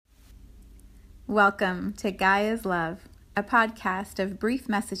Welcome to Gaia's Love, a podcast of brief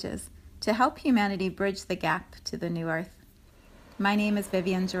messages to help humanity bridge the gap to the new earth. My name is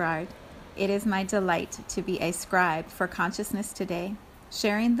Vivian Gerard. It is my delight to be a scribe for consciousness today,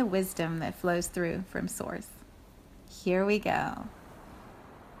 sharing the wisdom that flows through from Source. Here we go.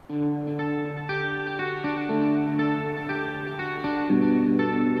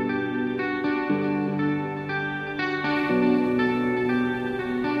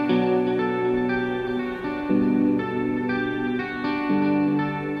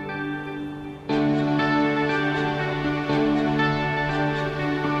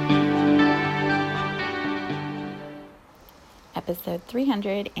 Episode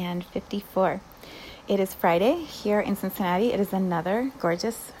 354. It is Friday here in Cincinnati. It is another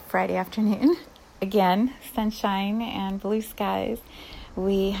gorgeous Friday afternoon. Again, sunshine and blue skies.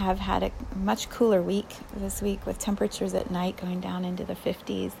 We have had a much cooler week this week with temperatures at night going down into the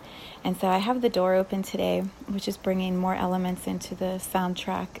 50s. And so I have the door open today, which is bringing more elements into the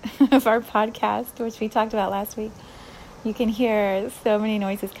soundtrack of our podcast, which we talked about last week. You can hear so many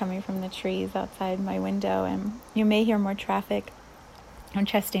noises coming from the trees outside my window, and you may hear more traffic. I'm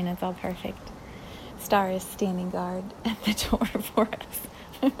trusting it's all perfect. Star is standing guard at the door for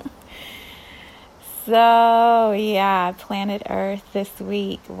us. So, yeah, planet Earth this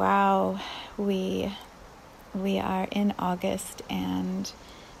week. Wow, we are in August, and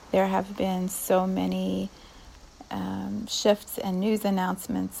there have been so many shifts and news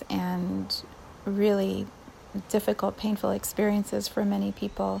announcements and really difficult, painful experiences for many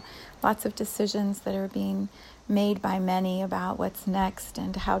people. Lots of decisions that are being made by many about what's next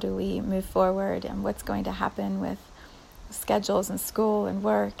and how do we move forward and what's going to happen with schedules and school and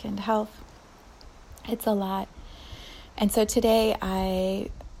work and health. It's a lot. And so today I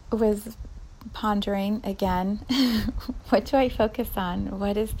was pondering again, what do I focus on?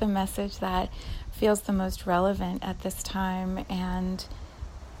 What is the message that feels the most relevant at this time and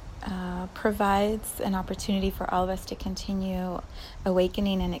provides an opportunity for all of us to continue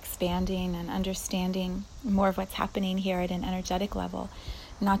awakening and expanding and understanding more of what's happening here at an energetic level,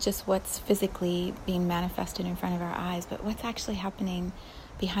 not just what's physically being manifested in front of our eyes, but what's actually happening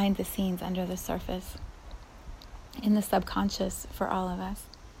behind the scenes, under the surface, in the subconscious for all of us.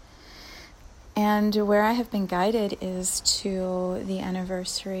 And where I have been guided is to the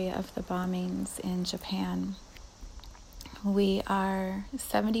anniversary of the bombings in Japan. We are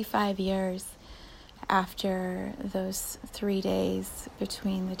 75 years after those 3 days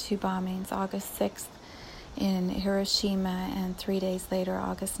between the two bombings, August 6th in Hiroshima and 3 days later,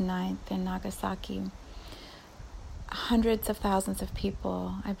 August 9th in Nagasaki. Hundreds of thousands of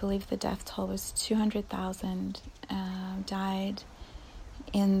people, I believe the death toll was 200,000, died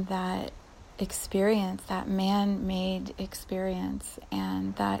in that experience, that man-made experience,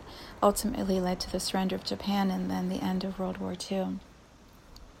 and that ultimately led to the surrender of Japan and then the end of World War II.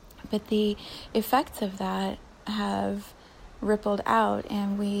 But the effects of that have rippled out,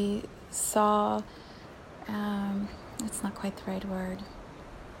 and we saw, it's not quite the right word,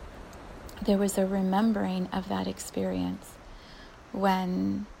 there was a remembering of that experience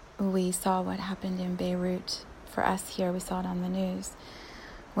when we saw what happened in Beirut. For us here, we saw it on the news.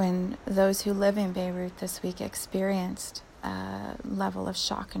 When those who live in Beirut this week experienced a level of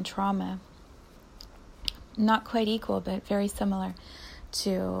shock and trauma, not quite equal, but very similar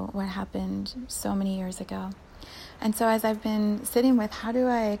to what happened so many years ago. And so as I've been sitting with, how do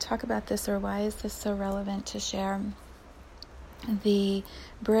I talk about this, or why is this so relevant to share, the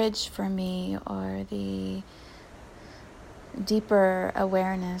bridge for me, or the deeper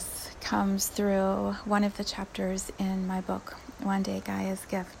awareness, comes through one of the chapters in my book, One Day Gaia's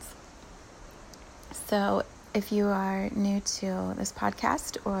Gifts. So if you are new to this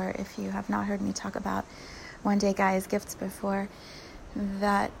podcast, or if you have not heard me talk about One Day Gaia's Gifts before,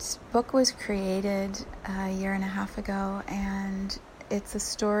 that book was created a year and a half ago, and it's a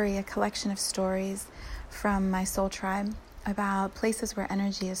story, a collection of stories from my soul tribe about places where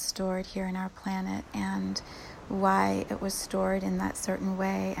energy is stored here in our planet and why it was stored in that certain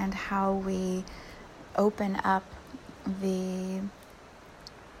way, and how we open up the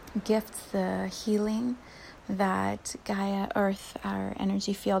gifts, the healing that Gaia, Earth, our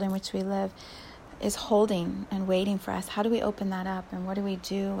energy field in which we live, is holding and waiting for us. How do we open that up, and what do we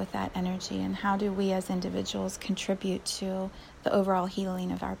do with that energy, and how do we as individuals contribute to the overall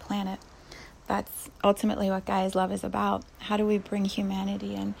healing of our planet? That's ultimately what Gaia's Love is about. How do we bring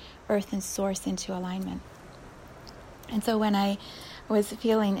humanity and Earth and Source into alignment? And so when I was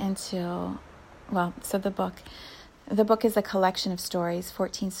feeling into, so the book, The book is a collection of stories,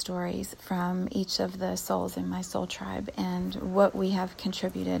 14 stories from each of the souls in my soul tribe, and what we have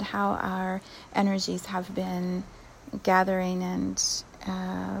contributed, how our energies have been gathering and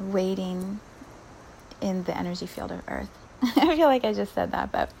waiting in the energy field of Earth. I feel like I just said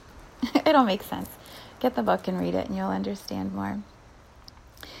that, but it'll make sense. Get the book and read it and you'll understand more.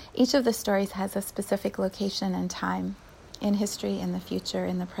 Each of the stories has a specific location and time in history, in the future,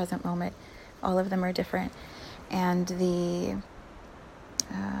 in the present moment. All of them are different. And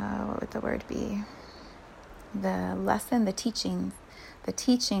what would the word be? The lesson, the teaching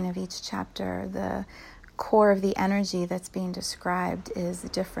of each chapter, the core of the energy that's being described is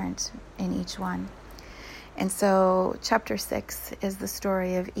different in each one. And so chapter 6 is the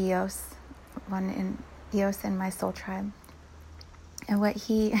story of Eos, Eos in my soul tribe. And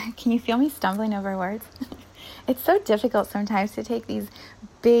can you feel me stumbling over words? It's so difficult sometimes to take these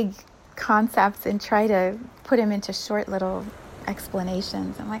big concepts and try to put them into short little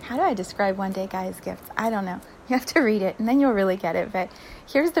explanations. I'm like, how do I describe One Day Gaia's gifts? I don't know. You have to read it and then you'll really get it. But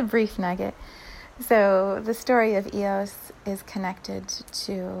here's the brief nugget. So the story of Eos is connected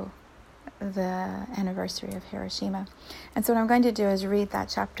to the anniversary of Hiroshima. And so what I'm going to do is read that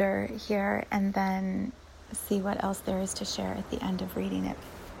chapter here and then see what else there is to share at the end of reading it.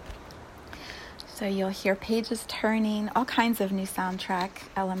 So you'll hear pages turning, all kinds of new soundtrack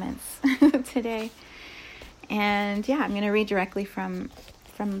elements today. And yeah, I'm going to read directly from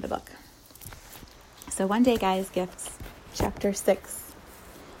the book. So One Day Gaia's Gifts, Chapter 6,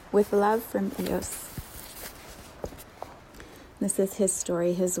 With Love from Eos. This is his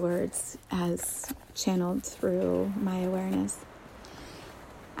story, his words, as channeled through my awareness.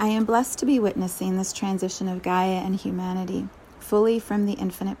 I am blessed to be witnessing this transition of Gaia and humanity, fully from the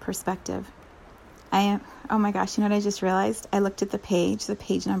infinite perspective. Oh my gosh, you know what I just realized? I looked at the page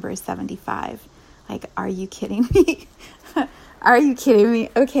number is 75. Like, are you kidding me? Are you kidding me?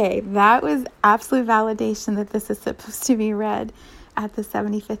 Okay, that was absolute validation that this is supposed to be read at the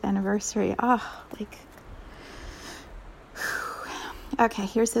 75th anniversary. Okay,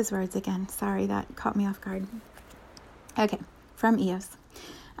 here's his words again. Sorry, that caught me off guard. Okay, from Eos.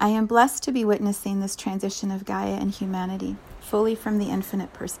 I am blessed to be witnessing this transition of Gaia and humanity, fully from the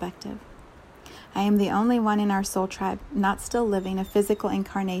infinite perspective. I am the only one in our soul tribe not still living a physical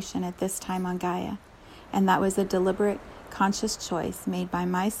incarnation at this time on Gaia, and that was a deliberate, conscious choice made by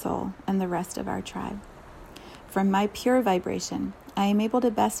my soul and the rest of our tribe. From my pure vibration, I am able to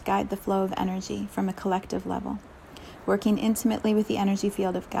best guide the flow of energy from a collective level, working intimately with the energy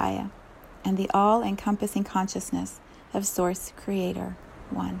field of Gaia and the all-encompassing consciousness of Source Creator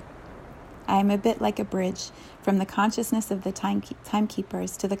One. I am a bit like a bridge from the consciousness of the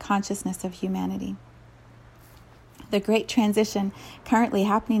timekeepers to the consciousness of humanity. The great transition currently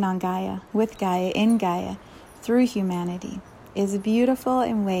happening on Gaia, with Gaia, in Gaia, through humanity, is beautiful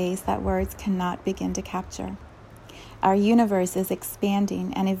in ways that words cannot begin to capture. Our universe is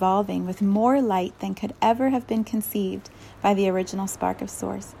expanding and evolving with more light than could ever have been conceived by the original spark of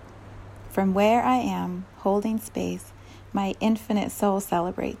Source. From where I am, holding space, my infinite soul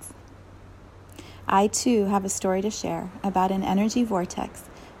celebrates. I too have a story to share about an energy vortex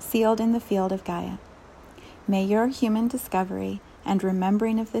sealed in the field of Gaia. May your human discovery and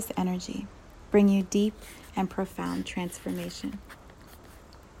remembering of this energy bring you deep and profound transformation.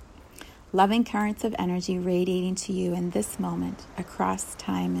 Loving currents of energy radiating to you in this moment across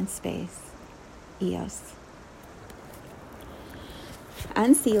time and space. Eos.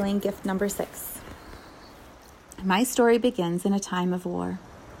 Unsealing gift number 6. My story begins in a time of war.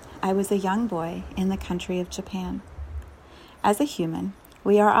 I was a young boy in the country of Japan. As a human,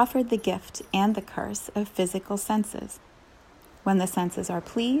 we are offered the gift and the curse of physical senses. When the senses are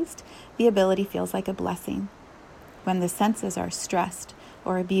pleased, the ability feels like a blessing. When the senses are stressed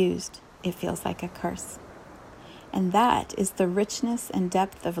or abused, it feels like a curse. And that is the richness and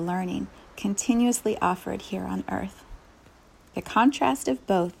depth of learning continuously offered here on Earth. The contrast of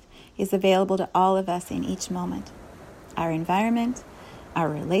both is available to all of us in each moment. Our environment, our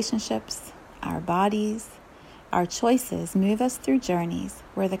relationships, our bodies, our choices move us through journeys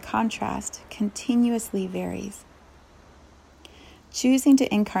where the contrast continuously varies. Choosing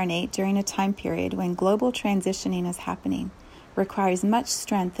to incarnate during a time period when global transitioning is happening requires much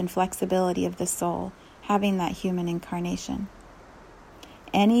strength and flexibility of the soul having that human incarnation.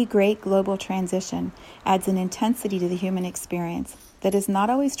 Any great global transition adds an intensity to the human experience that is not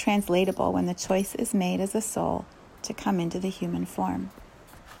always translatable when the choice is made as a soul to come into the human form.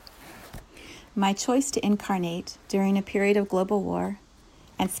 My choice to incarnate during a period of global war,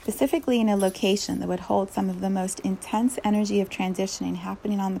 and specifically in a location that would hold some of the most intense energy of transitioning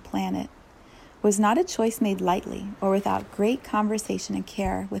happening on the planet, was not a choice made lightly or without great conversation and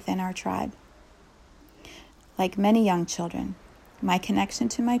care within our tribe. Like many young children, my connection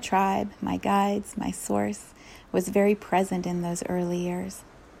to my tribe, my guides, my source, was very present in those early years.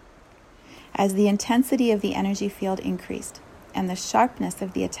 As the intensity of the energy field increased, and the sharpness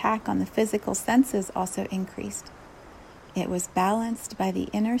of the attack on the physical senses also increased, it was balanced by the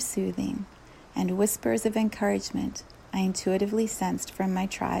inner soothing and whispers of encouragement I intuitively sensed from my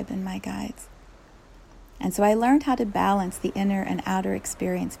tribe and my guides. And so I learned how to balance the inner and outer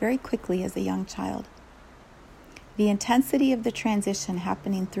experience very quickly as a young child. The intensity of the transition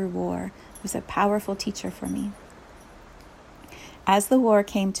happening through war was a powerful teacher for me. As the war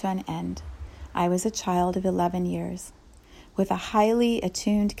came to an end, I was a child of 11 years, with a highly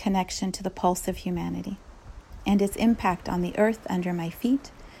attuned connection to the pulse of humanity and its impact on the earth under my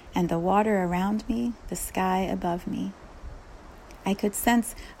feet and the water around me, the sky above me. I could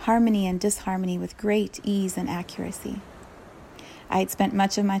sense harmony and disharmony with great ease and accuracy. I had spent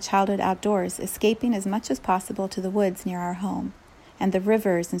much of my childhood outdoors, escaping as much as possible to the woods near our home and the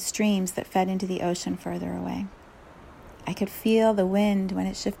rivers and streams that fed into the ocean further away. I could feel the wind when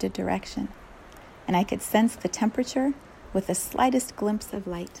it shifted direction, and I could sense the temperature with the slightest glimpse of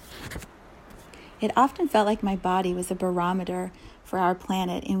light. It often felt like my body was a barometer for our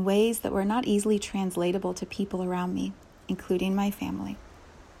planet in ways that were not easily translatable to people around me, including my family.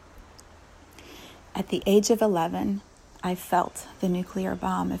 At the age of 11, I felt the nuclear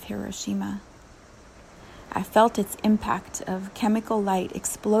bomb of Hiroshima. I felt its impact of chemical light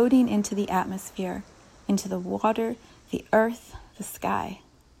exploding into the atmosphere, into the water, the earth, the sky,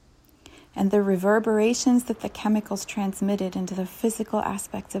 and the reverberations that the chemicals transmitted into the physical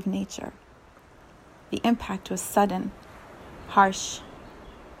aspects of nature. The impact was sudden, harsh,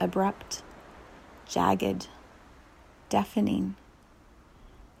 abrupt, jagged, deafening,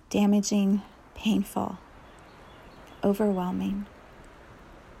 damaging, painful, overwhelming,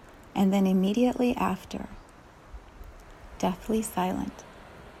 and then immediately after, deathly silent.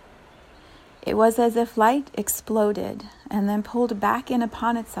 It was as if light exploded and then pulled back in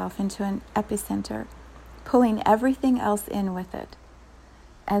upon itself into an epicenter, pulling everything else in with it,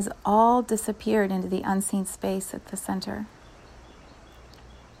 as all disappeared into the unseen space at the center.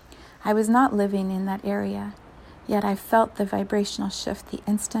 I was not living in that area, yet I felt the vibrational shift the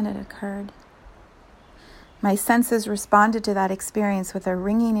instant it occurred. My senses responded to that experience with a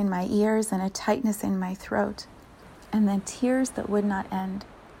ringing in my ears and a tightness in my throat, and then tears that would not end.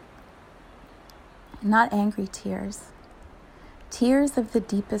 Not angry tears. Tears of the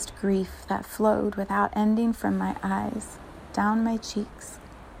deepest grief that flowed without ending from my eyes, down my cheeks.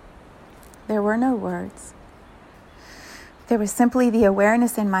 There were no words. There was simply the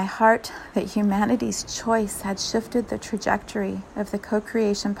awareness in my heart that humanity's choice had shifted the trajectory of the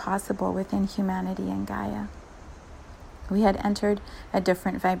co-creation possible within humanity and Gaia. We had entered a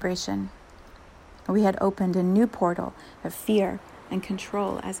different vibration. We had opened a new portal of fear and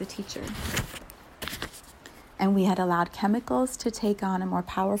control as a teacher. And we had allowed chemicals to take on a more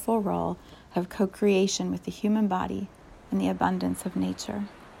powerful role of co-creation with the human body and the abundance of nature.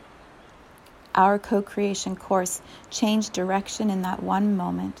 Our co-creation course changed direction in that one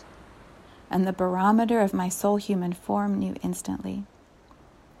moment, and the barometer of my soul human form knew instantly.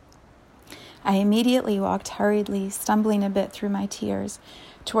 I immediately walked hurriedly, stumbling a bit through my tears,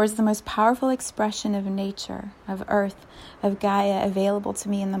 towards the most powerful expression of nature, of earth, of Gaia available to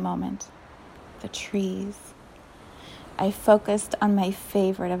me in the moment, the trees. I focused on my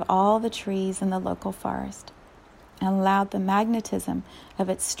favorite of all the trees in the local forest, and allowed the magnetism of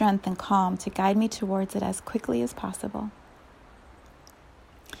its strength and calm to guide me towards it as quickly as possible.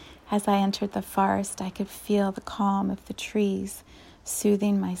 As I entered the forest, I could feel the calm of the trees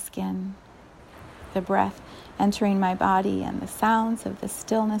soothing my skin, the breath entering my body, and the sounds of the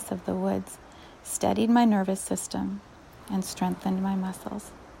stillness of the woods steadied my nervous system and strengthened my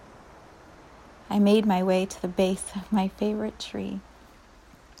muscles. I made my way to the base of my favorite tree.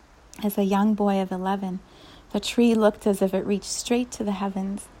 As a young boy of 11, the tree looked as if it reached straight to the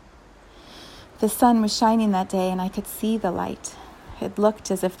heavens. The sun was shining that day, and I could see the light. It looked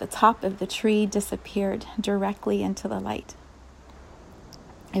as if the top of the tree disappeared directly into the light.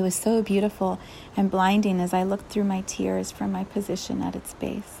 It was so beautiful and blinding as I looked through my tears from my position at its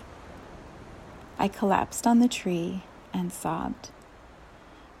base. I collapsed on the tree and sobbed.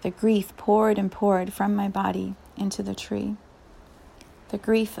 The grief poured and poured from my body into the tree. The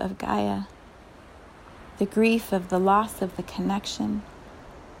grief of Gaia. The grief of the loss of the connection.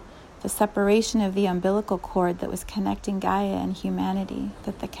 The separation of the umbilical cord that was connecting Gaia and humanity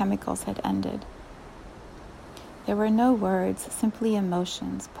that the chemicals had ended. There were no words, simply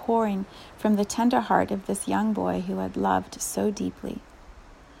emotions pouring from the tender heart of this young boy who had loved so deeply.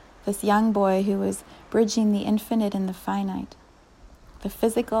 This young boy who was bridging the infinite and the finite, the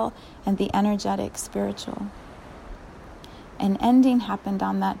physical and the energetic spiritual. An ending happened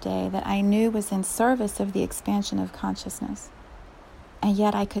on that day that I knew was in service of the expansion of consciousness. And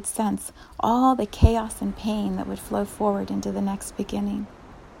yet I could sense all the chaos and pain that would flow forward into the next beginning.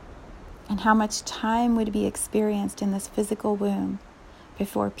 And how much time would be experienced in this physical womb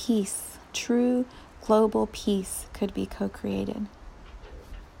before peace, true global peace, could be co-created.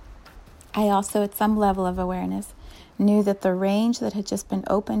 I also, at some level of awareness, knew that the range that had just been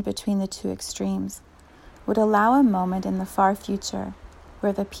opened between the two extremes would allow a moment in the far future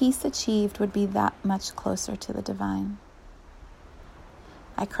where the peace achieved would be that much closer to the divine.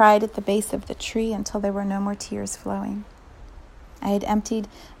 I cried at the base of the tree until there were no more tears flowing. I had emptied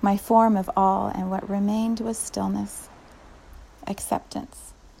my form of all, and what remained was stillness,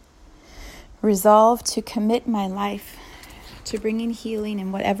 acceptance, resolve to commit my life to bringing healing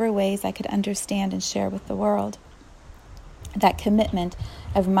in whatever ways I could understand and share with the world. That commitment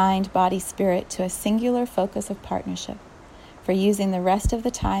of mind, body, spirit to a singular focus of partnership, for using the rest of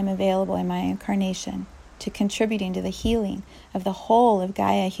the time available in my incarnation to contributing to the healing of the whole of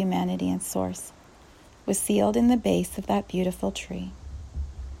Gaia, humanity, and Source, was sealed in the base of that beautiful tree.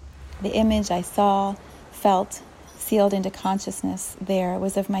 The image I saw, felt, sealed into consciousness there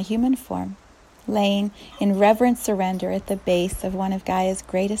was of my human form, laying in reverent surrender at the base of one of Gaia's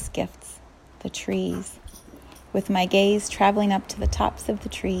greatest gifts, the trees, with my gaze traveling up to the tops of the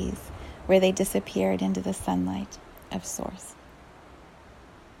trees where they disappeared into the sunlight of Source.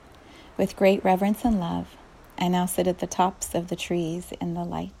 With great reverence and love, I now sit at the tops of the trees in the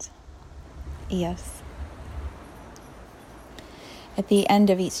light. Eos. At the end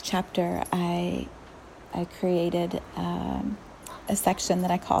of each chapter, I created a section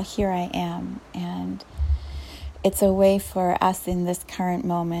that I call Here I Am, and it's a way for us in this current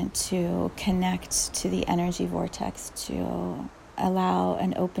moment to connect to the energy vortex, to allow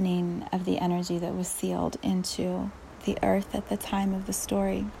an opening of the energy that was sealed into the earth at the time of the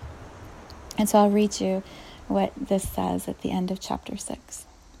story. And so I'll read you what this says at the end of chapter 6.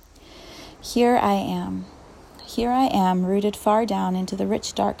 Here I am, rooted far down into the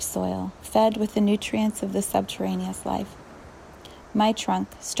rich dark soil, fed with the nutrients of the subterraneous life. My trunk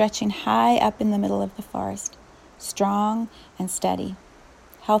stretching high up in the middle of the forest, strong and steady,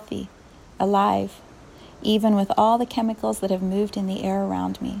 healthy, alive, even with all the chemicals that have moved in the air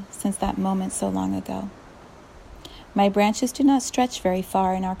around me since that moment so long ago. My branches do not stretch very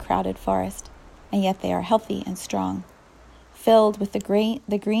far in our crowded forest, and yet they are healthy and strong, filled with the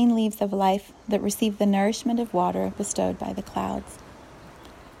green leaves of life that receive the nourishment of water bestowed by the clouds.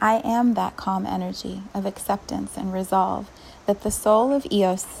 I am that calm energy of acceptance and resolve that the soul of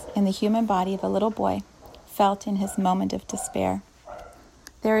Eos in the human body of a little boy felt in his moment of despair.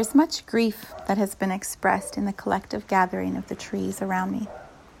 There is much grief that has been expressed in the collective gathering of the trees around me.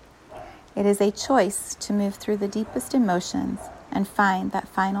 It is a choice to move through the deepest emotions and find that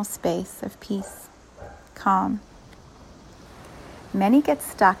final space of peace, calm. Many get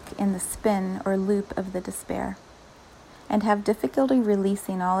stuck in the spin or loop of the despair and have difficulty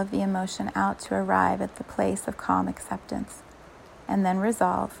releasing all of the emotion out to arrive at the place of calm acceptance and then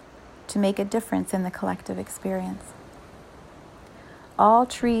resolve to make a difference in the collective experience. All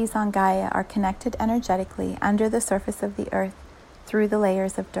trees on Gaia are connected energetically under the surface of the earth through the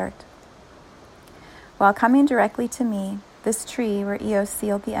layers of dirt. While coming directly to me, this tree where Eos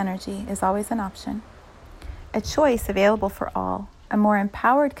sealed the energy is always an option. A choice available for all, a more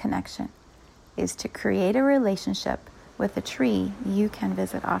empowered connection, is to create a relationship with a tree you can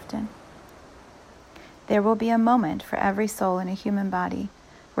visit often. There will be a moment for every soul in a human body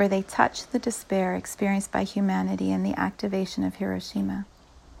where they touch the despair experienced by humanity in the activation of Hiroshima.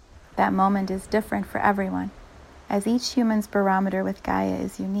 That moment is different for everyone, as each human's barometer with Gaia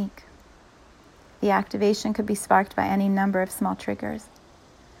is unique. The activation could be sparked by any number of small triggers,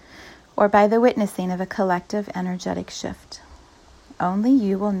 or by the witnessing of a collective energetic shift. Only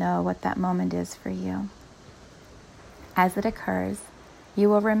you will know what that moment is for you. As it occurs, you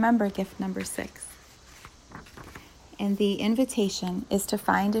will remember gift number 6. And the invitation is to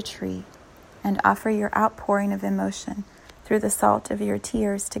find a tree and offer your outpouring of emotion through the salt of your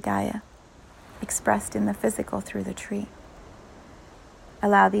tears to Gaia, expressed in the physical through the tree.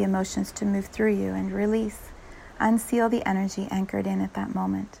 Allow the emotions to move through you and release, unseal the energy anchored in at that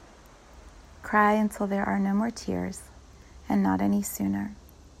moment. Cry until there are no more tears, and not any sooner.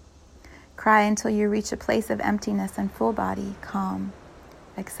 Cry until you reach a place of emptiness and full body, calm,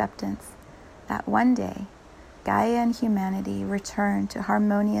 acceptance, that one day Gaia and humanity return to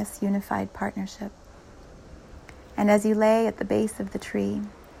harmonious, unified partnership. And as you lay at the base of the tree,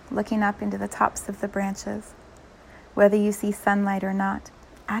 looking up into the tops of the branches, whether you see sunlight or not,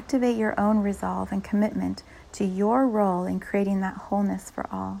 activate your own resolve and commitment to your role in creating that wholeness for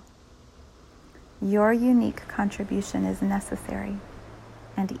all. Your unique contribution is necessary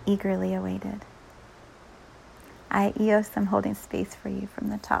and eagerly awaited. I, Eos, am holding space for you from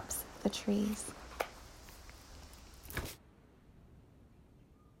the tops of the trees.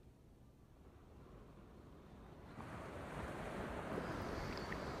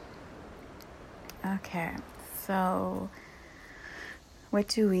 Okay, so what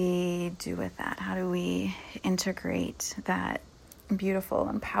do we do with that? How do we integrate that beautiful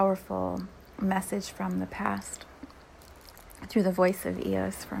and powerful message from the past through the voice of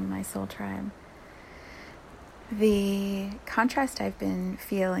Eos from my soul tribe? The contrast I've been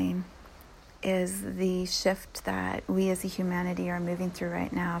feeling is the shift that we as a humanity are moving through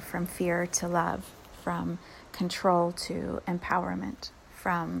right now, from fear to love, from control to empowerment,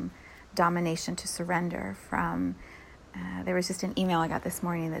 from domination to surrender, from there was just an email I got this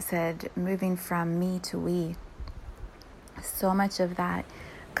morning that said moving from me to we. So much of that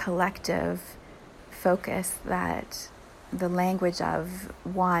collective focus, that the language of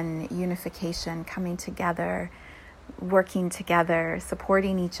one, unification, coming together, working together,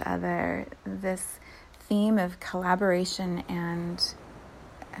 supporting each other, this theme of collaboration and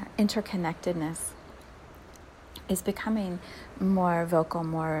interconnectedness is becoming more vocal,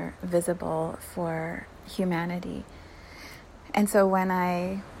 more visible for humanity. And so when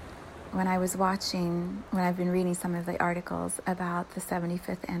I've been reading some of the articles about the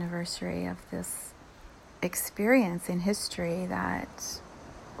 75th anniversary of this experience in history that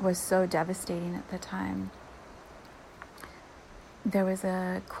was so devastating at the time, there was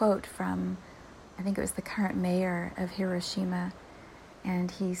a quote from, I think it was the current mayor of Hiroshima, and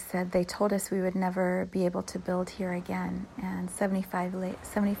he said, "They told us we would never be able to build here again, and 75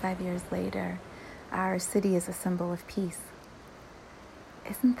 years later, our city is a symbol of peace."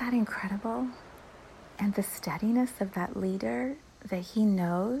 Isn't that incredible? And the steadiness of that leader, that he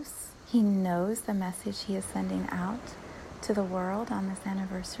knows the message he is sending out to the world on this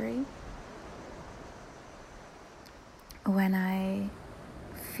anniversary. When I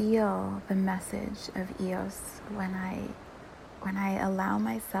feel the message of Eos, when I allow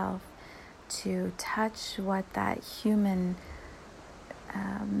myself to touch what that human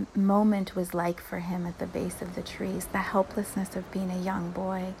moment was like for him at the base of the trees, the helplessness of being a young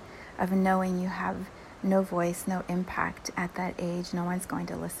boy, of knowing you have no voice, no impact at that age, no one's going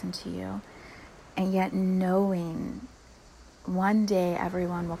to listen to you, and yet knowing one day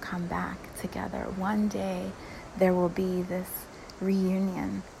everyone will come back together. One day there will be this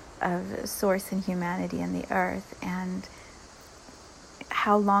reunion of Source and humanity and the earth. And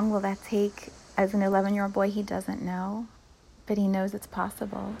how long will that take? As an 11-year-old boy, he doesn't know, but he knows it's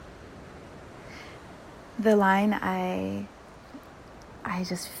possible. The line I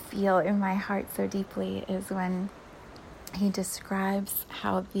just feel in my heart so deeply is when he describes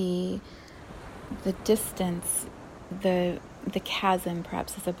how the distance, the chasm,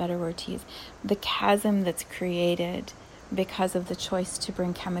 perhaps is a better word to use, the chasm that's created because of the choice to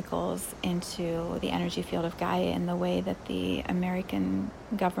bring chemicals into the energy field of Gaia in the way that the American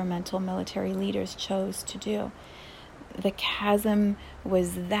governmental military leaders chose to do. The chasm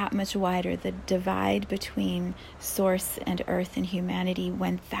was that much wider. The divide between Source and Earth and humanity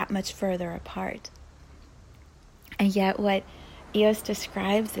went that much further apart. And yet what Eos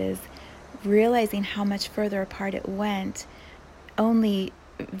describes is realizing how much further apart it went only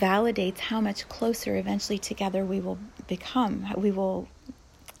validates how much closer eventually together we will become.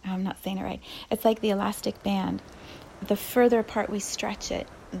 I'm not saying it right. It's like the elastic band. The further apart we stretch it,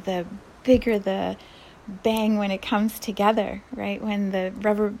 the bigger the bang when it comes together, right? When the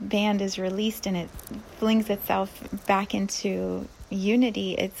rubber band is released and it flings itself back into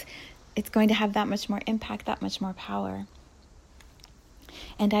unity, it's going to have that much more impact, that much more power.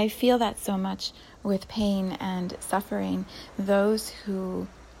 And I feel that so much with pain and suffering. Those who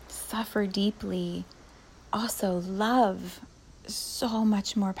suffer deeply also love so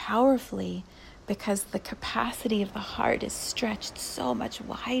much more powerfully because the capacity of the heart is stretched so much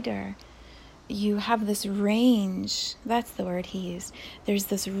wider. You have this range, that's the word he used. There's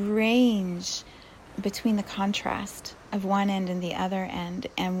this range between the contrast of one end and the other end.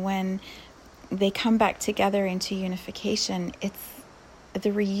 And when they come back together into unification,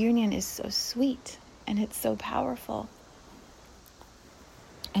 the reunion is so sweet and it's so powerful.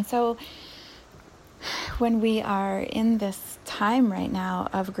 And so when we are in this time right now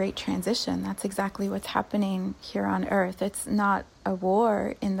of great transition, that's exactly what's happening here on Earth. It's not a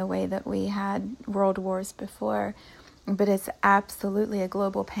war in the way that we had world wars before, but it's absolutely a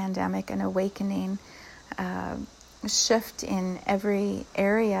global pandemic, an awakening, shift in every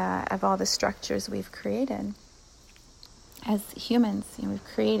area of all the structures we've created. As humans, we've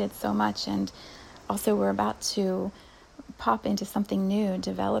created so much, and also we're about to pop into something new,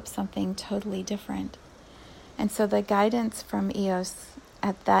 develop something totally different. And so the guidance from EOS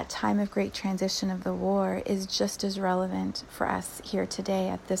at that time of great transition of the war is just as relevant for us here today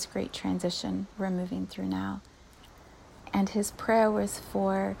at this great transition we're moving through now. And his prayer was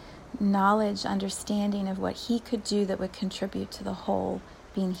for knowledge, understanding of what he could do that would contribute to the whole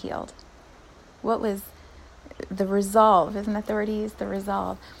being healed. What was the resolve? Isn't that the word he used? The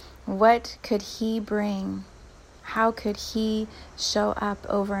resolve. What could he bring? How could he show up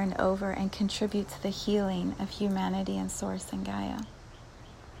over and over and contribute to the healing of humanity and Source and Gaia?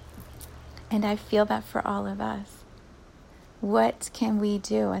 And I feel that for all of us. What can we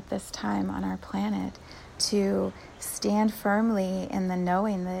do at this time on our planet to stand firmly in the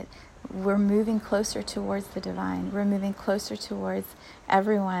knowing that we're moving closer towards the divine? We're moving closer towards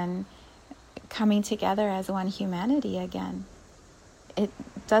everyone coming together as one humanity again. It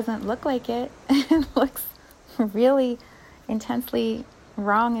doesn't look like it. It looks really intensely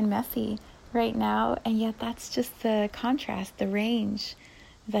wrong and messy right now, and yet that's just the contrast, the range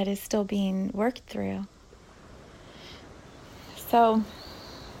that is still being worked through. So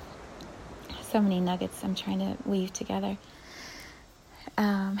many nuggets I'm trying to weave together.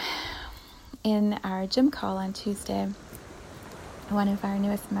 In our gym call on Tuesday, one of our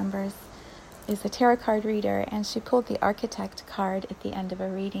newest members is a tarot card reader, and she pulled the Architect card at the end of a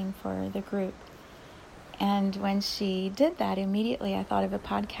reading for the group. And when she did that, immediately I thought of a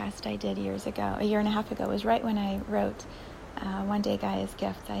podcast I did years ago, a year and a half ago. It was right when I wrote One Day Gaia's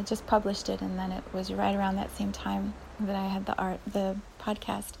Gift. I just published it, and then it was right around that same time that I had the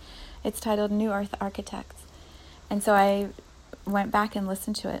podcast. It's titled New Earth Architects. And so I went back and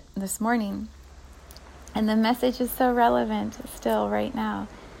listened to it this morning, and the message is so relevant still right now.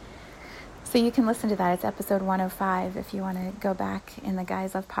 So you can listen to that. It's episode 105 if you want to go back in the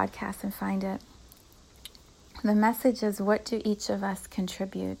Gaia's Love podcast and find it. The message is, what do each of us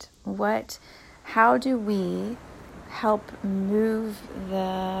contribute? How do we help move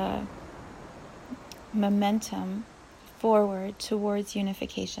the momentum forward towards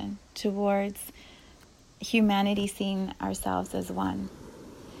unification, towards humanity seeing ourselves as one?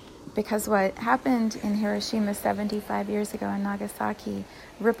 Because what happened in Hiroshima 75 years ago and Nagasaki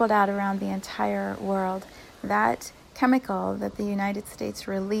rippled out around the entire world. That chemical that the United States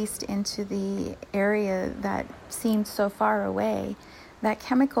released into the area that seemed so far away, that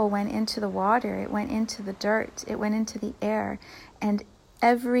chemical went into the water, it went into the dirt, it went into the air, and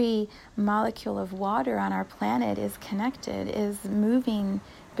every molecule of water on our planet is connected, is moving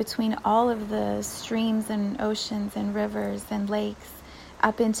between all of the streams and oceans and rivers and lakes,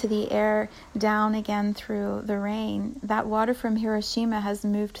 up into the air, down again through the rain. That water from Hiroshima has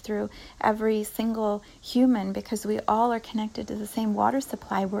moved through every single human because we all are connected to the same water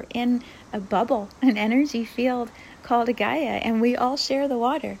supply. We're in a bubble, an energy field called Gaia, and we all share the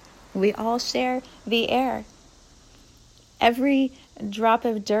water. We all share the air. Every drop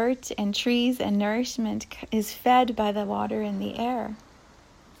of dirt and trees and nourishment is fed by the water in the air.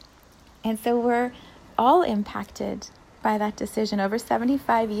 And so we're all impacted by that decision. Over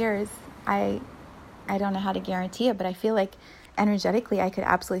 75 years, I don't know how to guarantee it, but I feel like energetically I could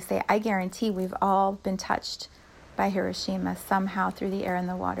absolutely say I guarantee we've all been touched by Hiroshima somehow through the air and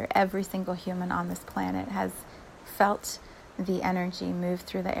the water. Every single human on this planet has felt the energy move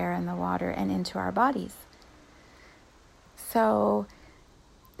through the air and the water and into our bodies. So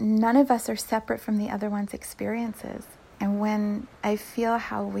none of us are separate from the other one's experiences. And when I feel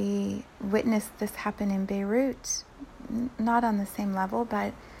how we witnessed this happen in Beirut, not on the same level,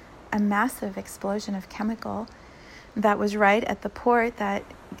 but a massive explosion of chemical that was right at the port that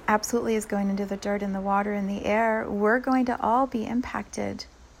absolutely is going into the dirt and the water and the air, we're going to all be impacted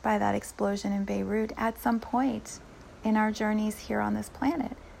by that explosion in Beirut at some point in our journeys here on this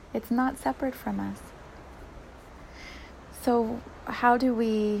planet. It's not separate from us. So how do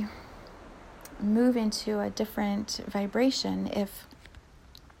we move into a different vibration if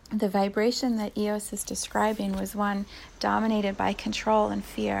the vibration that EOS is describing was one dominated by control and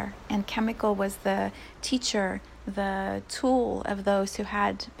fear, and chemical was the teacher, the tool of those who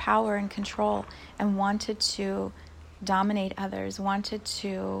had power and control and wanted to dominate others, wanted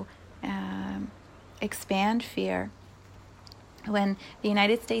to expand fear. When the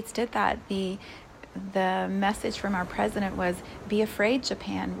United States did that, the the message from our president was, be afraid,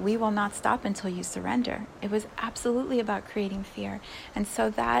 Japan. We will not stop until you surrender. It was absolutely about creating fear. And so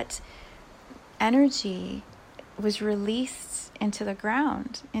that energy was released into the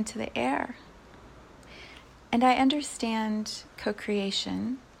ground, into the air. And I understand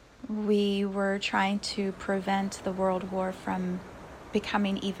co-creation. We were trying to prevent the world war from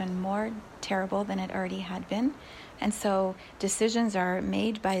becoming even more terrible than it already had been. And so decisions are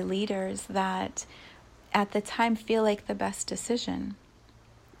made by leaders that at the time feel like the best decision.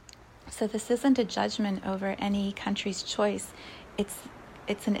 So this isn't a judgment over any country's choice.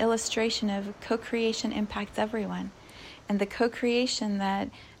 It's an illustration of co-creation impacts everyone. And the co-creation that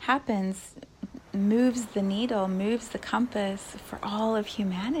happens moves the needle, moves the compass for all of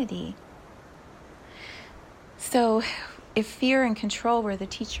humanity. So if fear and control were the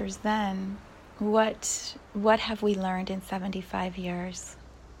teachers then, what have we learned in 75 years?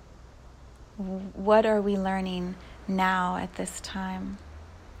 What are we learning now at this time?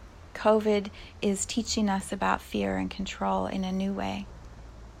 COVID is teaching us about fear and control in a new way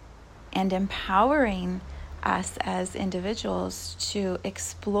and empowering us as individuals to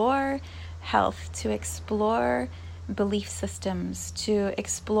explore health, to explore belief systems, to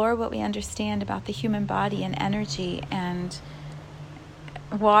explore what we understand about the human body and energy and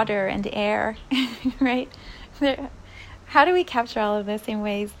water and air, right? How do we capture all of this in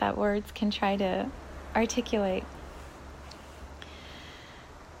ways that words can try to articulate?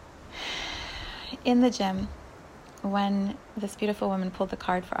 In the gym, when this beautiful woman pulled the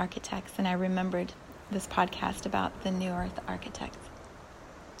card for architects, and I remembered this podcast about the New Earth architects,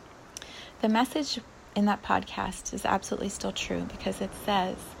 the message in that podcast is absolutely still true, because it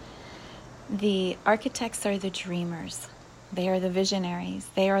says the architects are the dreamers. They are the visionaries.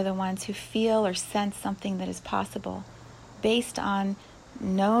 They are the ones who feel or sense something that is possible based on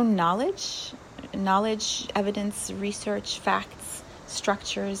known knowledge, evidence, research, facts,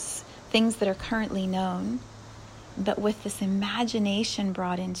 structures, things that are currently known, but with this imagination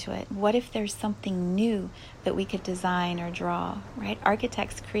brought into it. What if there's something new that we could design or draw, right?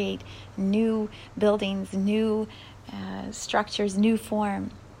 Architects create new buildings, new structures, new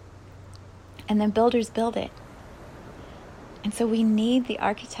form, and then builders build it. And so we need the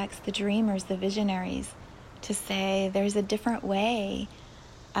architects, the dreamers, the visionaries to say there's a different way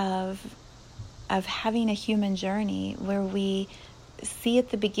of having a human journey where we see at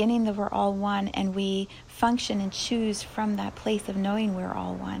the beginning that we're all one, and we function and choose from that place of knowing we're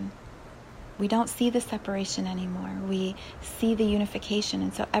all one. We don't see the separation anymore. We see the unification.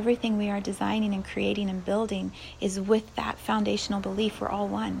 And so everything we are designing and creating and building is with that foundational belief we're all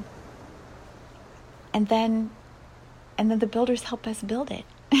one. And then the builders help us build it.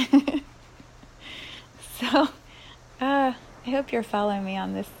 So I hope you're following me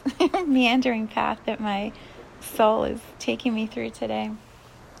on this meandering path that my soul is taking me through today.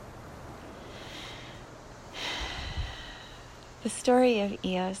 The story of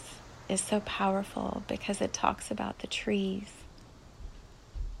Eos is so powerful because it talks about the trees,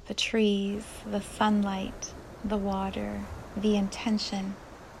 the sunlight, the water, the intention,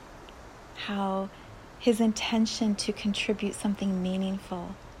 how his intention to contribute something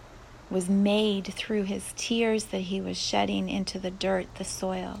meaningful was made through his tears that he was shedding into the dirt, the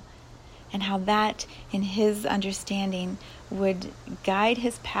soil, and how that, in his understanding, would guide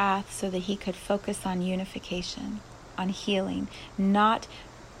his path so that he could focus on unification, on healing, not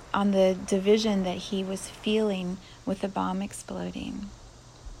on the division that he was feeling with the bomb exploding.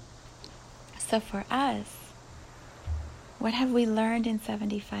 So for us, what have we learned in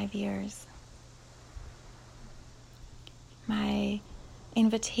 75 years? My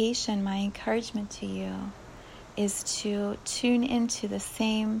invitation, my encouragement to you is to tune into the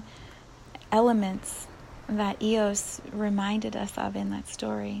same elements that Eos reminded us of in that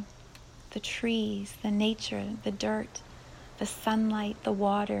story. The trees, the nature, the dirt, the sunlight, the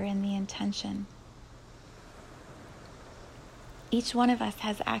water, and the intention. Each one of us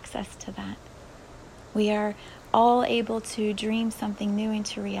has access to that. We are all able to dream something new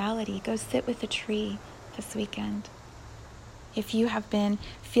into reality. Go sit with a tree this weekend. If you have been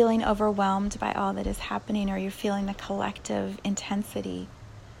feeling overwhelmed by all that is happening, or you're feeling the collective intensity,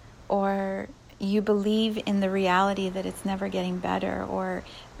 or you believe in the reality that it's never getting better, or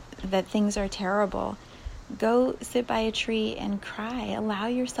that things are terrible, go sit by a tree and cry. Allow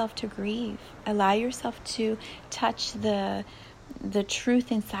yourself to grieve. Allow yourself to touch the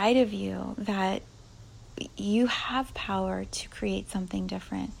truth inside of you that you have power to create something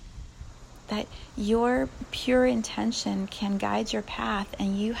different. That your pure intention can guide your path,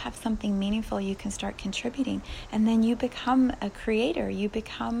 and you have something meaningful you can start contributing. And then you become a creator. You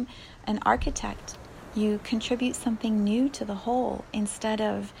become an architect. You contribute something new to the whole instead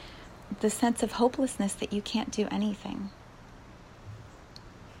of the sense of hopelessness that you can't do anything.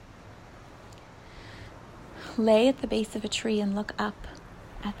 Lay at the base of a tree and look up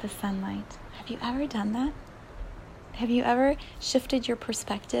at the sunlight. Have you ever done that? Have you ever shifted your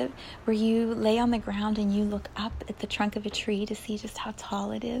perspective where you lay on the ground and you look up at the trunk of a tree to see just how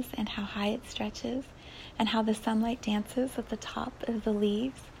tall it is and how high it stretches and how the sunlight dances at the top of the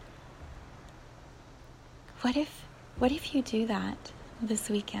leaves? What if you do that this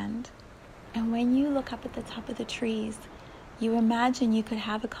weekend? And when you look up at the top of the trees, you imagine you could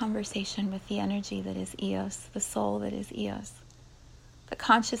have a conversation with the energy that is Eos, the soul that is Eos, the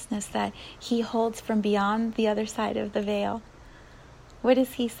consciousness that he holds from beyond the other side of the veil. What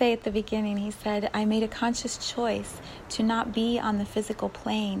does he say at the beginning? He said, I made a conscious choice to not be on the physical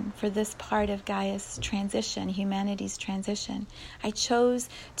plane for this part of Gaia's transition, humanity's transition. I chose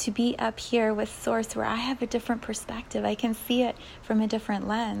to be up here with Source where I have a different perspective. I can see it from a different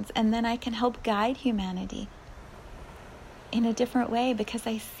lens, and then I can help guide humanity in a different way because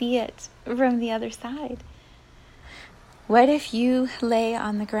I see it from the other side. What if you lay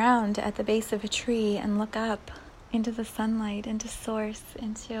on the ground at the base of a tree and look up into the sunlight, into Source,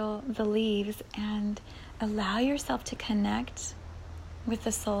 into the leaves, and allow yourself to connect with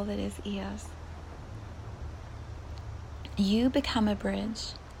the soul that is Eos? You become a bridge.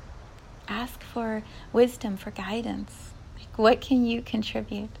 Ask for wisdom, for guidance. Like, what can you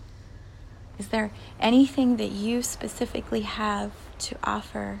contribute? Is there anything that you specifically have to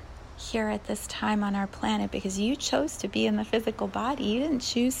offer here at this time on our planet? Because you chose to be in the physical body. You didn't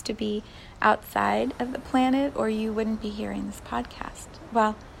choose to be outside of the planet, or you wouldn't be hearing this podcast.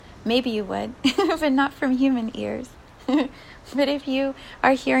 Well, maybe you would, but not from human ears. But if you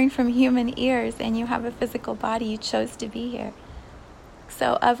are hearing from human ears and you have a physical body, you chose to be here.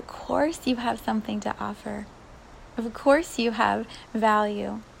 So of course you have something to offer. Of course you have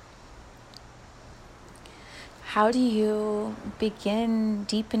value. How do you begin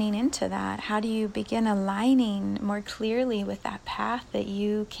deepening into that? How do you begin aligning more clearly with that path that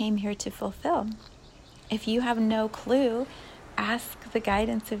you came here to fulfill? If you have no clue, ask the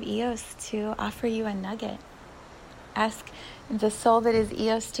guidance of Eos to offer you a nugget. Ask the soul that is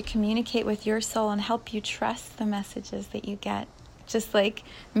Eos to communicate with your soul and help you trust the messages that you get. Just like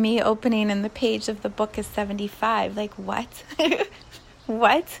me opening in the page of the book is 75. Like, what?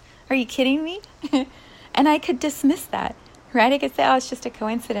 What? Are you kidding me? And I could dismiss that, right? I could say, oh, it's just a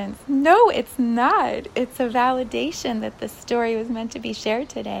coincidence. No, it's not. It's a validation that the story was meant to be shared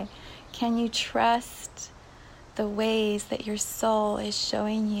today. Can you trust the ways that your soul is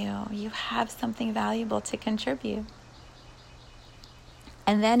showing you? You have something valuable to contribute.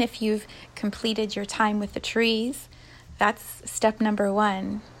 And then if you've completed your time with the trees, that's step number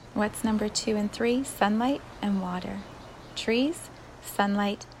 1. What's number 2 and 3? Sunlight and water. Trees,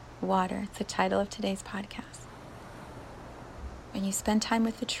 sunlight, water. It's the title of today's podcast. When you spend time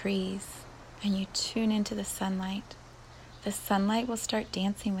with the trees and you tune into the sunlight will start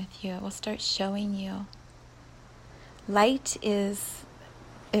dancing with you. It will start showing you. Light it's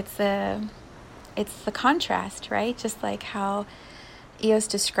the contrast, right? Just like how Eos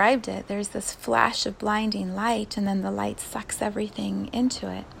described it. There's this flash of blinding light, and then the light sucks everything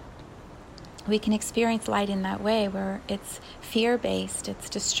into it. We can experience light in that way where it's fear-based, it's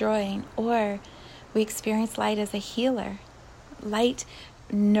destroying, or we experience light as a healer. Light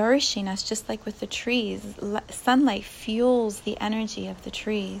nourishing us, just like with the trees. Sunlight fuels the energy of the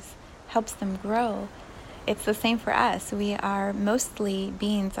trees, helps them grow. It's the same for us. We are mostly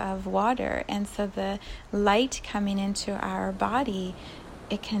beings of water, and so the light coming into our body,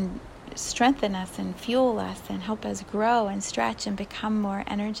 it can strengthen us and fuel us and help us grow and stretch and become more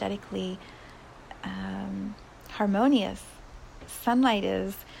energetically harmonious. Sunlight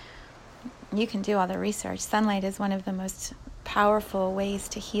is, you can do all the research, sunlight is one of the most powerful ways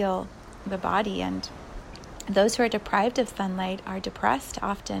to heal the body, and those who are deprived of sunlight are depressed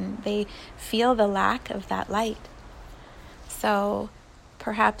often. They feel the lack of that light. So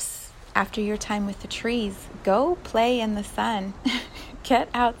perhaps after your time with the trees, go play in the sun. Get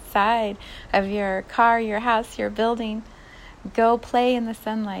outside of your car, your house, your building. Go play in the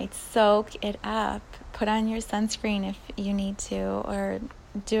sunlight. Soak it up. Put on your sunscreen if you need to, or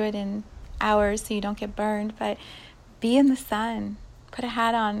do it in hours so you don't get burned. But be in the sun. Put a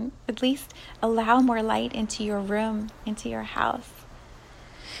hat on. At least allow more light into your room, into your house.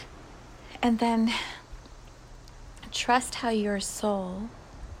 And then trust how your soul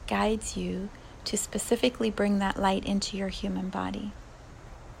guides you to specifically bring that light into your human body.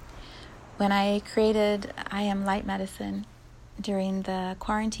 When I created I Am Light Medicine during the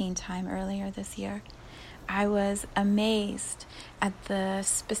quarantine time earlier this year, I was amazed at the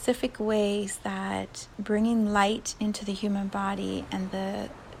specific ways that bringing light into the human body and the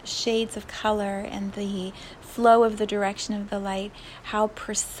shades of color and the flow of the direction of the light, how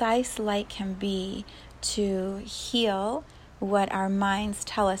precise light can be to heal what our minds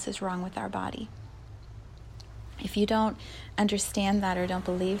tell us is wrong with our body. If you don't understand that or don't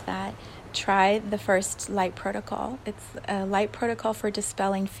believe that, try the first light protocol. It's a light protocol for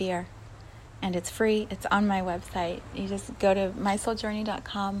dispelling fear. And it's free. It's on my website. You just go to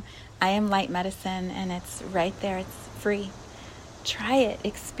mysouljourney.com. I am light medicine, and it's right there. It's free. Try it.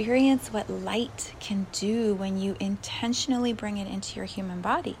 Experience what light can do when you intentionally bring it into your human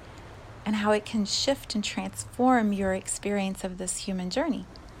body, and how it can shift and transform your experience of this human journey.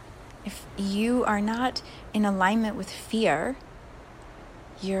 If you are not in alignment with fear,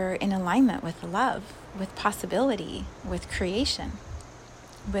 you're in alignment with love, with possibility, with creation,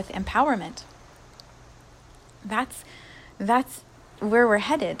 with empowerment. That's where we're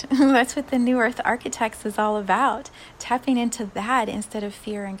headed. That's what the New Earth Architects is all about. Tapping into that instead of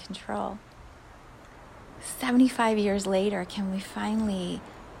fear and control. 75 years later, can we finally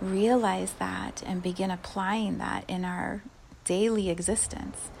realize that and begin applying that in our daily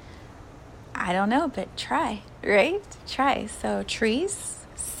existence? I don't know, but try, right? Try. So trees,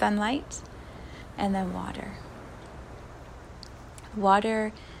 sunlight, and then water.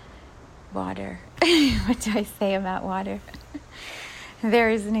 Water. What do I say about water? There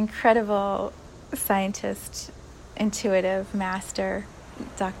is an incredible scientist, intuitive master,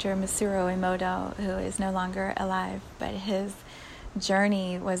 Dr. Masaru Emoto, who is no longer alive, but his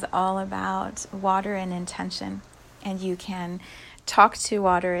journey was all about water and intention. And you can talk to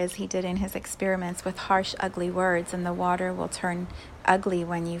water as he did in his experiments with harsh, ugly words, and the water will turn ugly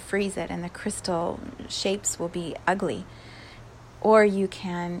when you freeze it, and the crystal shapes will be ugly. Or you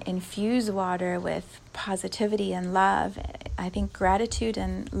can infuse water with positivity and love. I think gratitude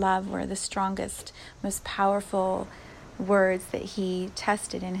and love were the strongest, most powerful words that he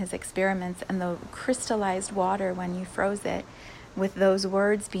tested in his experiments. And the crystallized water, when you froze it, with those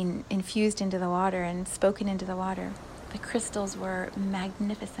words being infused into the water and spoken into the water, the crystals were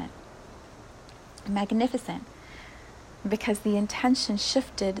magnificent. Magnificent. Because the intention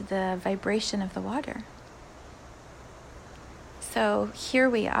shifted the vibration of the water. So here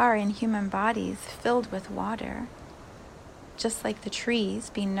we are in human bodies filled with water, just like the trees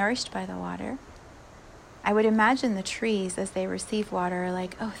being nourished by the water. I would imagine the trees, as they receive water, are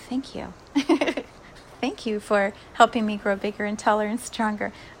like, oh, thank you. Thank you for helping me grow bigger and taller and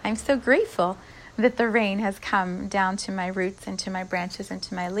stronger. I'm so grateful that the rain has come down to my roots and to my branches and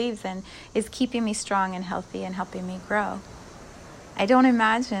to my leaves and is keeping me strong and healthy and helping me grow. I don't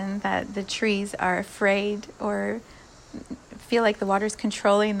imagine that the trees are afraid or feel like the water's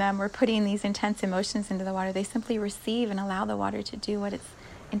controlling them or putting these intense emotions into the water. They simply receive and allow the water to do what it's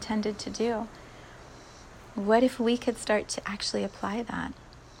intended to do. What if we could start to actually apply that?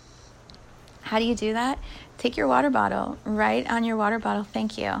 How do you do that? Take your water bottle, write on your water bottle,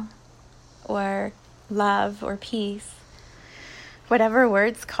 thank you, or love, or peace, whatever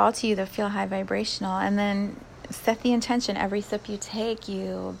words call to you that feel high vibrational, and then set the intention. Every sip you take,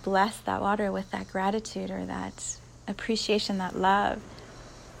 you bless that water with that gratitude or that appreciation, that love,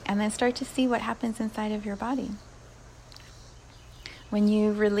 and then start to see what happens inside of your body. When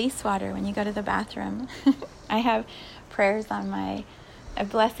you release water, when you go to the bathroom, I have prayers on a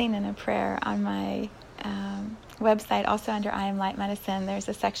blessing and a prayer on my website, also under I Am Light Medicine. There's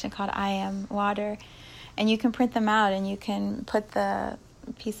a section called I Am Water, and you can print them out and you can put the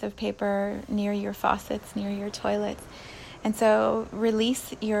piece of paper near your faucets, near your toilets. And so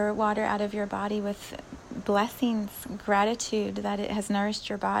release your water out of your body with blessings, gratitude that it has nourished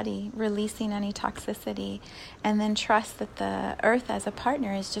your body, releasing any toxicity, and then trust that the earth as a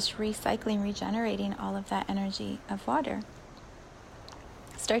partner is just recycling, regenerating all of that energy of water.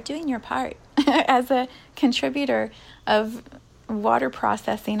 Start doing your part as a contributor of water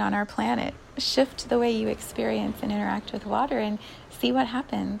processing on our planet. Shift the way you experience and interact with water and see what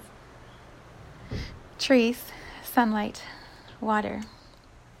happens. Trees, sunlight, water.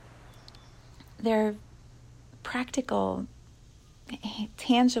 They're practical,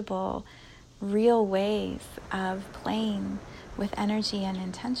 tangible, real ways of playing with energy and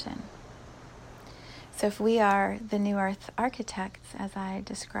intention. So if we are the New Earth Architects, as I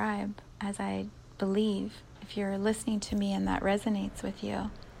describe, as I believe, if you're listening to me and that resonates with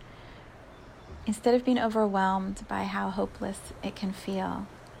you, instead of being overwhelmed by how hopeless it can feel,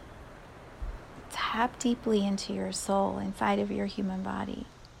 tap deeply into your soul inside of your human body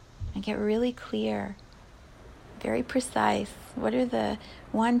and get really clear very precise. What are the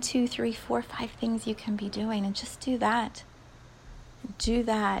 1, 2, 3, 4, 5 things you can be doing? And just do that. Do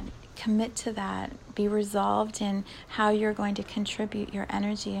that. Commit to that. Be resolved in how you're going to contribute your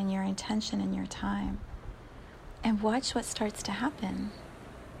energy and your intention and your time. And watch what starts to happen.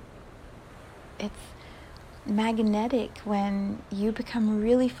 It's magnetic when you become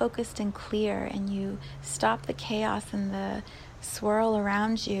really focused and clear and you stop the chaos and the swirl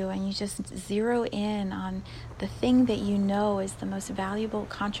around you and you just zero in on the thing that you know is the most valuable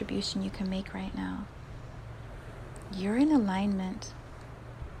contribution you can make right now. You're in alignment.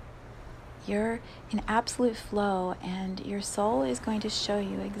 You're in absolute flow, and your soul is going to show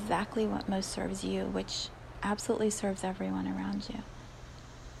you exactly what most serves you, which absolutely serves everyone around you.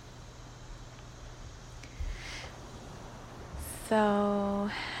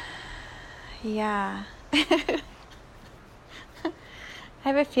 So, yeah. I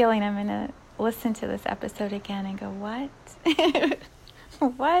have a feeling I'm going to listen to this episode again and go, what?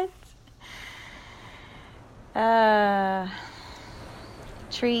 What?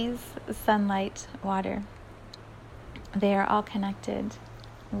 Trees, sunlight, water. They are all connected.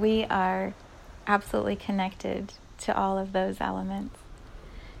 We are absolutely connected to all of those elements.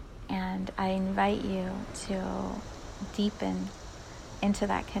 And I invite you to deepen into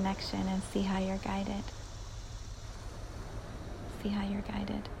that connection and see how you're guided. See how you're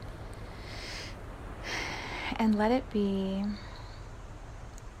guided. And let it be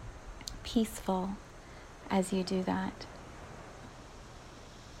peaceful as you do that.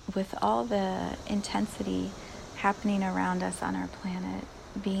 With all the intensity happening around us on our planet,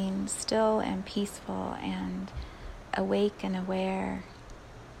 being still and peaceful and awake and aware,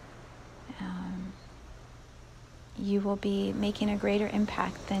 you will be making a greater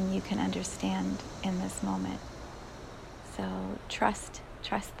impact than you can understand in this moment. So trust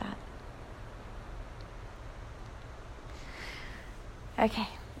that. Okay.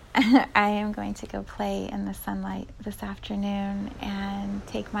 I am going to go play in the sunlight this afternoon and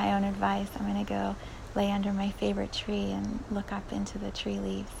take my own advice. I'm going to go lay under my favorite tree and look up into the tree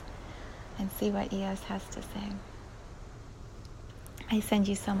leaves and see what Eos has to say. I send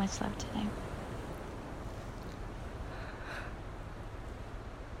you so much love today.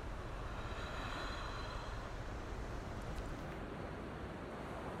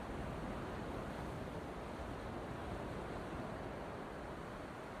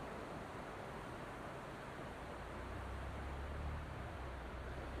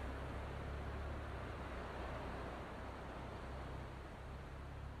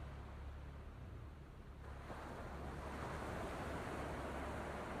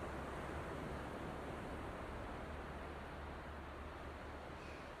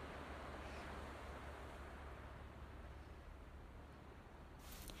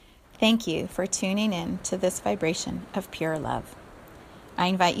 Thank you for tuning in to this vibration of pure love. I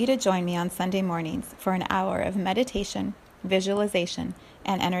invite you to join me on Sunday mornings for an hour of meditation, visualization,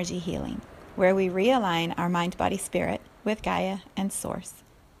 and energy healing, where we realign our mind, body, spirit with Gaia and Source.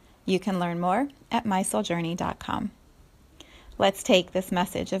 You can learn more at mysouljourney.com. Let's take this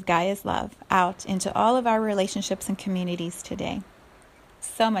message of Gaia's love out into all of our relationships and communities today.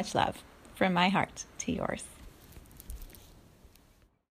 So much love from my heart to yours.